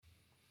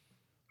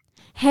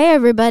Hey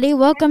everybody,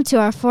 welcome to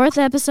our 4th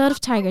episode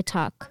of Tiger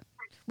Talk.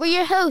 We're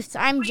your hosts.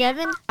 I'm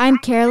Jevin. I'm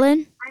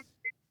Carolyn.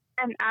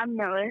 And I'm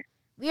Miller.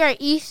 We are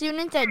E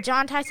students at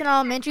John Tyson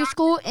Elementary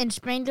School in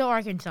Springdale,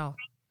 Arkansas.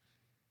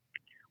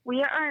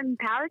 We are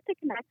empowered to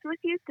connect with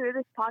you through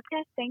this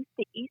podcast thanks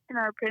to East and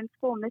our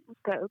principal, Mrs.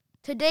 Pope.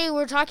 Today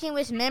we're talking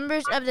with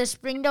members of the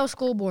Springdale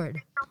School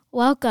Board.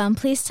 Welcome.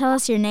 Please tell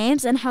us your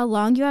names and how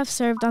long you have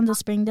served on the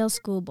Springdale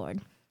School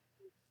Board.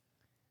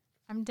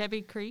 I'm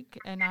Debbie Creek,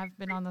 and I've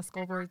been on the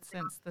school board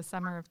since the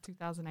summer of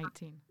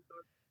 2018.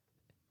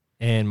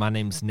 And my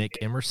name's Nick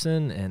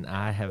Emerson, and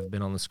I have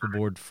been on the school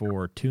board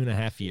for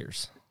 2.5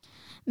 years.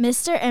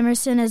 Mr.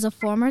 Emerson is a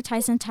former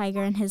Tyson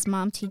Tiger, and his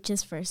mom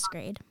teaches 1st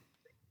grade.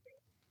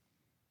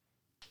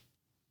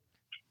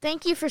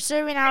 Thank you for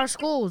serving our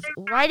schools.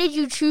 Why did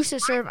you choose to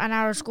serve on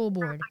our school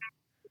board?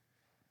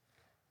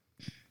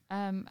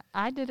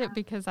 I did it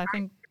because I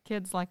think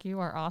kids like you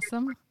are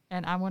awesome,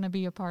 and I want to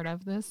be a part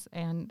of this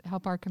and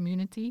help our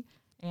community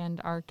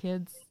and our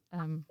kids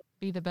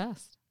be the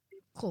best.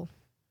 Cool.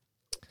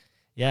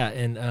 Yeah,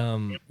 and,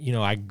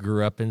 I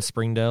grew up in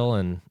Springdale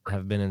and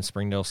have been in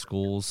Springdale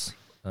schools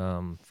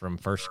from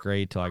 1st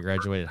grade till I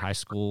graduated high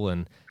school,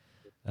 and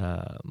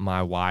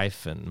my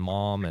wife and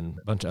mom and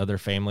a bunch of other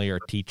family are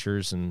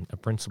teachers and a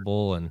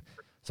principal, and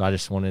so I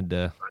just wanted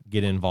to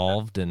get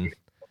involved and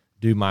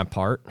do my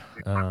part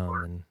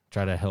and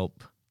try to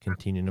help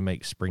continue to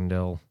make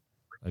Springdale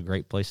a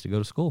great place to go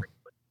to school.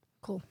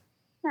 Cool.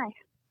 Nice.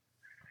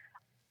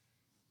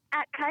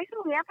 At Tyson,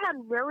 we have had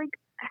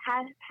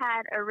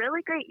a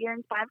really great year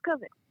in spite of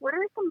COVID. What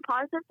are some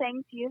positive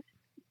things you've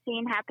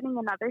seen happening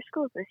in other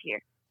schools this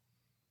year?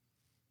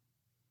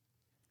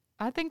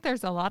 I think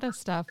there's a lot of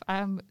stuff.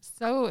 I'm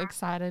so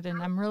excited,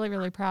 and I'm really,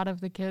 really proud of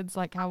the kids,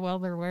 like how well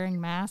they're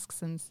wearing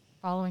masks and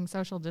following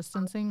social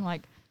distancing.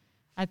 Like,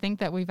 I think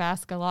that we've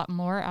asked a lot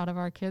more out of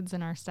our kids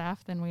and our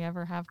staff than we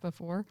ever have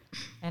before,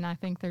 and I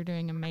think they're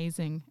doing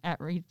amazing at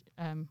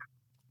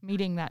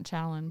meeting that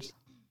challenge.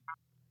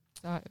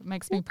 So it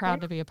makes me proud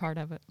to be a part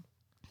of it.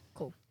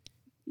 Cool.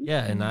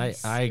 Yeah, and I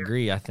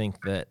agree. I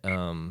think that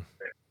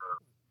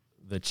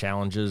the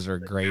challenges are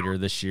greater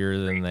this year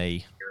than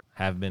they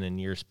have been in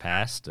years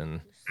past,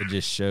 and it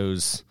just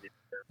shows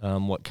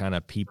what kind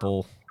of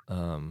people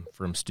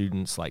from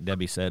students, like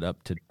Debbie said,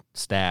 up to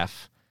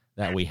staff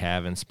that we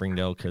have in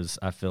Springdale, because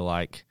I feel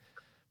like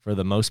for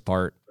the most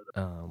part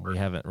we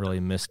haven't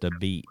really missed a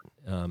beat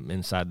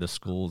inside the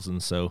schools.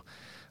 And so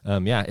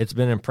it's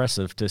been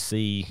impressive to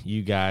see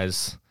you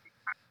guys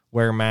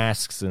wear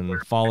masks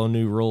and follow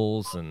new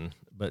rules,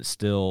 but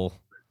still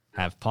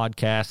have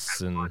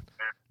podcasts and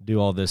do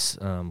all this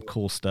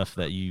cool stuff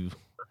that you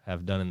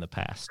have done in the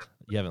past.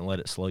 You haven't let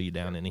it slow you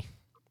down any.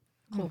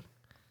 Cool.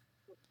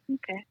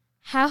 Okay.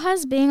 How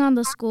has being on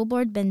the school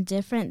board been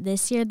different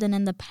this year than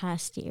in the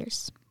past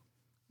years?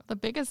 The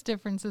biggest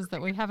difference is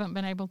that we haven't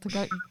been able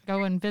to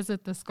go and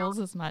visit the schools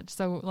as much.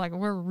 So,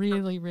 we're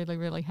really, really,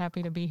 really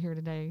happy to be here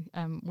today.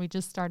 We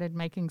just started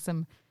making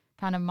some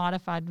kind of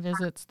modified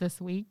visits this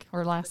week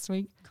or last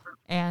week.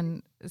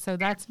 And so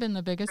that's been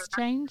the biggest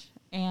change,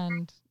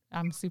 and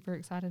I'm super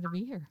excited to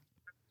be here.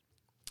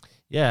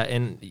 Yeah,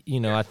 and,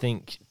 I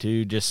think,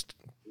 too, just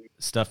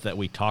stuff that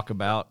we talk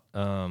about,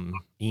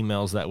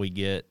 emails that we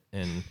get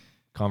and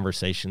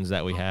conversations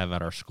that we have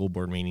at our school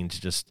board meetings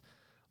just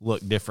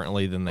look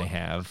differently than they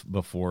have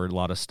before. A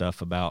lot of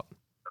stuff about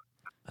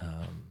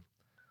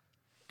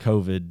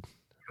COVID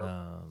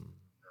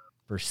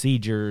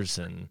procedures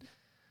and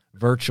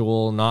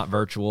virtual, not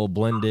virtual,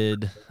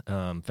 blended,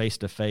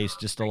 face-to-face,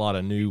 just a lot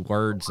of new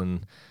words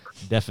and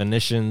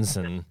definitions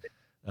and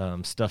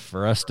stuff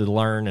for us to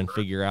learn and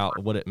figure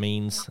out what it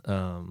means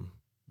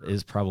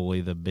is probably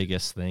the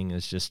biggest thing,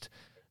 is just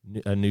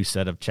a new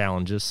set of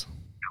challenges.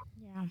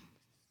 Yeah.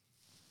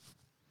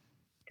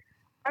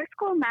 Our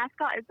school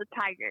mascot is a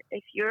tiger.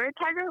 If you're a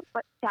tiger,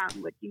 what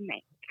sound would you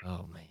make?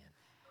 Oh,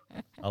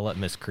 man. I'll let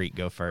Miss Creek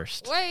go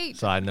first. Wait.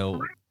 So I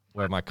know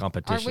where my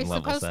competition Are we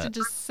level's supposed at. to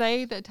just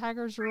say that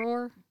tigers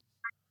roar?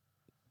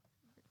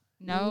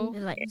 No?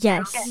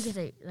 Yes. You could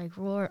say,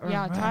 roar or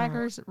Yeah, roar.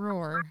 tigers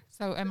roar.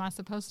 So am I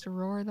supposed to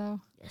roar,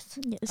 though? Yes.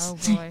 Yes.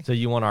 Oh, boy. So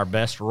you want our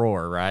best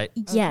roar, right?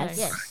 Yes.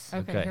 Yes.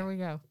 Okay, here we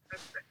go.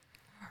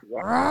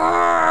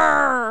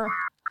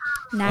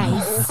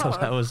 Nice. Oh,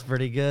 that was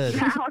pretty good.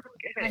 That was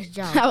good. Nice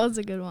job. That was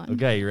a good one.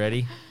 Okay, you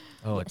ready?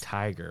 Oh, a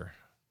tiger.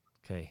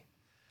 Okay.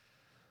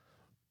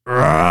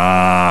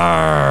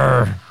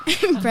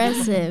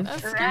 Impressive.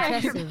 That's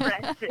Impressive.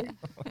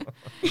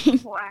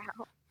 impressive.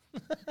 Wow.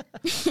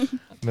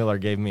 Miller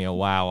gave me a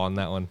wow on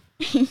that one.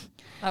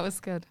 That was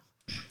good.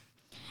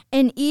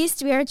 In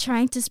East, we are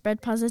trying to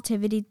spread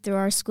positivity through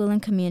our school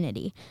and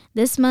community.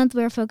 This month,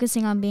 we are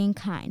focusing on being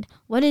kind.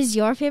 What is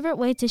your favorite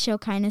way to show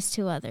kindness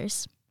to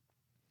others?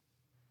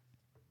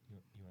 You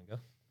want to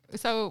go?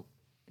 So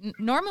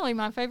normally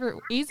my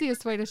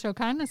easiest way to show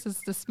kindness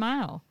is to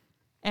smile.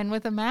 And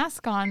with a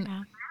mask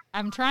on,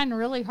 I'm trying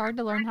really hard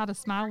to learn how to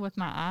smile with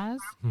my eyes,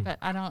 but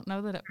I don't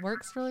know that it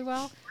works really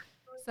well.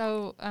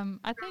 So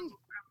I think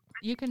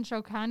you can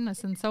show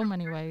kindness in so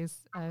many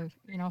ways.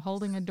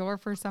 Holding a door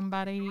for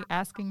somebody,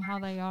 asking how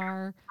they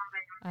are,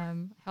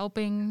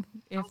 helping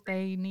if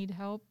they need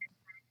help.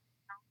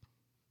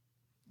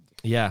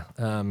 Yeah,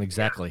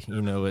 exactly.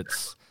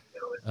 It's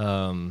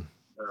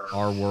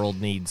our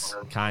world needs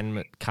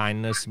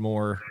kindness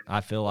more,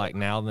 I feel like,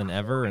 now than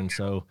ever. And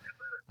so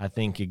I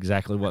think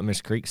exactly what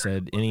Miss Creek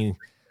said, any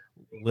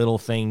little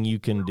thing you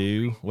can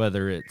do,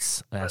 whether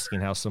it's asking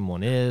how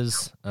someone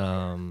is,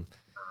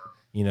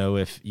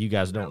 if you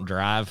guys don't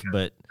drive,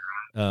 but,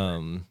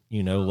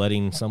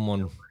 letting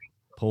someone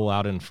pull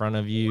out in front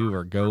of you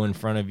or go in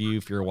front of you.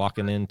 If you're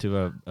walking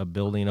into a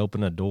building,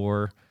 open a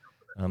door.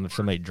 If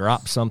somebody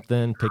drops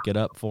something, pick it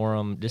up for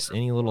them. Just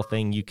any little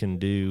thing you can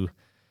do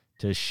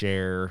to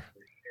share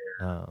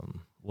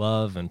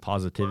love and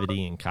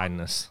positivity and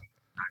kindness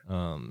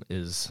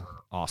is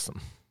awesome.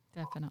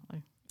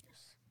 Definitely.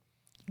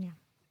 Yeah.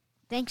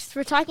 Thanks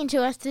for talking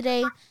to us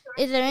today.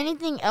 Is there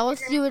anything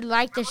else you would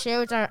like to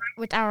share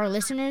with our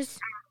listeners?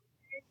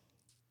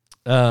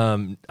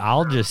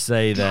 I'll just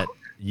say that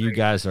you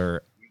guys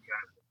are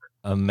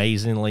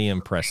amazingly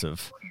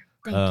impressive.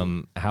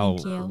 How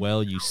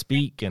well you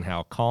speak and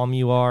how calm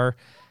you are,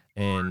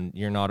 and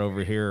you're not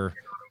over here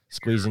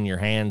squeezing your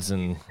hands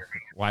and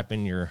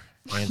wiping your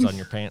hands on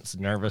your pants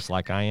nervous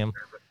like I am.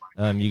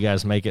 You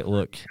guys make it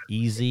look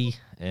easy,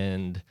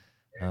 and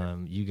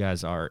you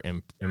guys are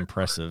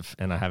impressive,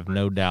 and I have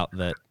no doubt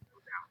that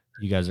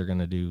you guys are going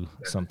to do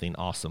something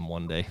awesome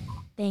one day.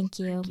 Thank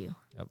you. Thank you.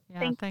 Yep.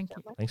 Yeah, thank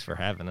you. Thanks for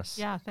having us.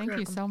 Yeah, thank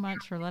you so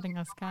much for letting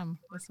us come.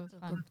 This was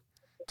fun.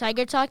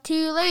 Tiger, talk to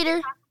you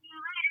later.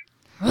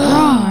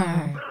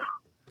 Roar.